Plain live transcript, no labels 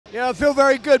Yeah, I feel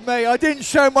very good, mate. I didn't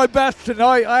show my best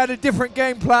tonight. I had a different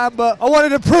game plan, but I wanted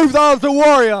to prove that I was a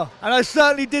warrior, and I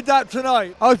certainly did that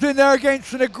tonight. I was in there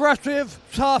against an aggressive,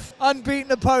 tough, unbeaten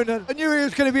opponent. I knew he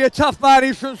was going to be a tough man.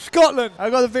 He's from Scotland. I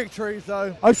got the victory,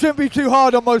 so I shouldn't be too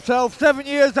hard on myself. 7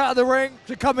 years out of the ring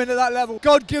to come in at that level.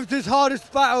 God gives his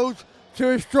hardest battles to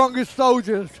his strongest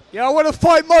soldiers. Yeah, I want to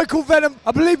fight Michael Venom.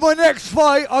 I believe my next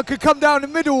fight, I could come down to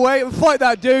middleweight and fight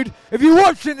that dude. If you're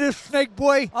watching this, Snake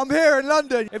Boy, I'm here in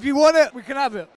London. If you want it, we can have it.